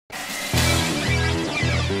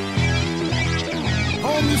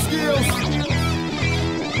hone your skills.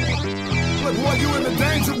 Look, boy, you in the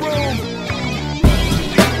danger room.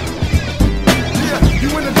 Yeah,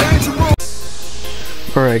 you in the danger room.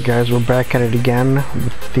 Alright guys, we're back at it again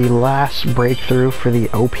with the last breakthrough for the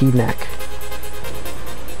OP neck.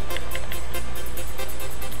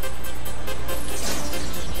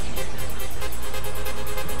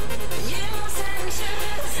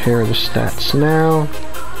 Here are the stats now.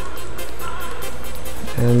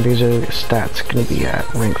 And these are the stats going to be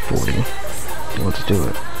at rank 40. Let's do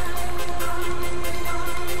it.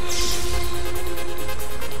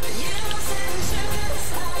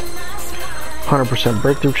 %,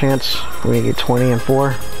 breakthrough chance. We get 20 and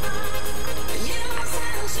 4.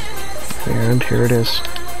 And here it is.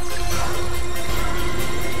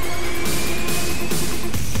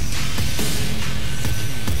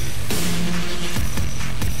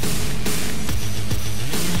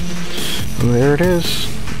 And there it is.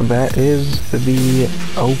 That is the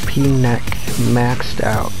OP neck maxed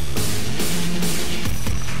out.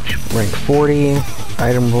 Rank 40,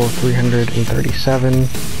 item roll 337.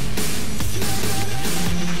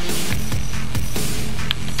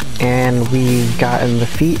 And we've gotten the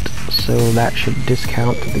feet, so that should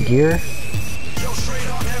discount the gear.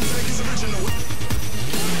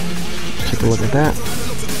 Take a look at that.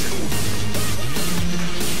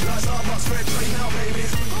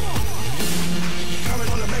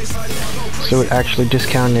 So it actually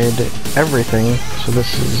discounted everything. So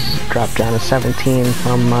this is dropped down to 17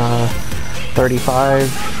 from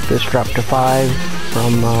 35. This dropped to 5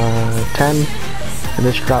 from 10. And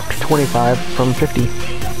this dropped to 25 from 50.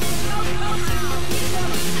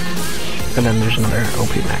 And then there's another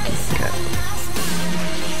OP neck you can get.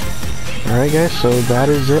 Alright guys, so that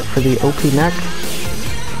is it for the OP neck.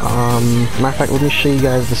 Matter of fact, let me show you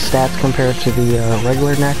guys the stats compared to the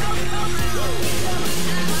regular neck.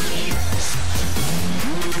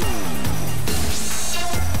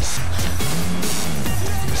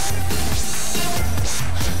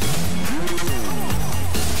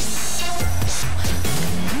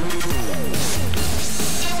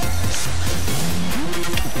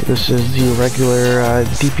 This is the regular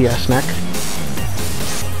DPS neck.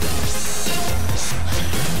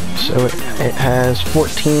 So it has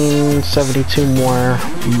 1472 more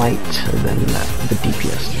might than the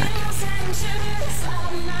DPS neck.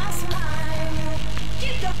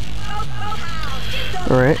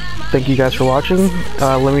 Alright, thank you guys for watching.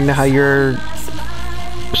 Let me know how your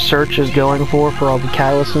search is going for all the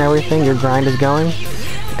catalysts and everything, your grind is going.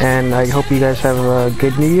 And I hope you guys have a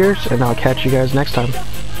good New Year's, and I'll catch you guys next time.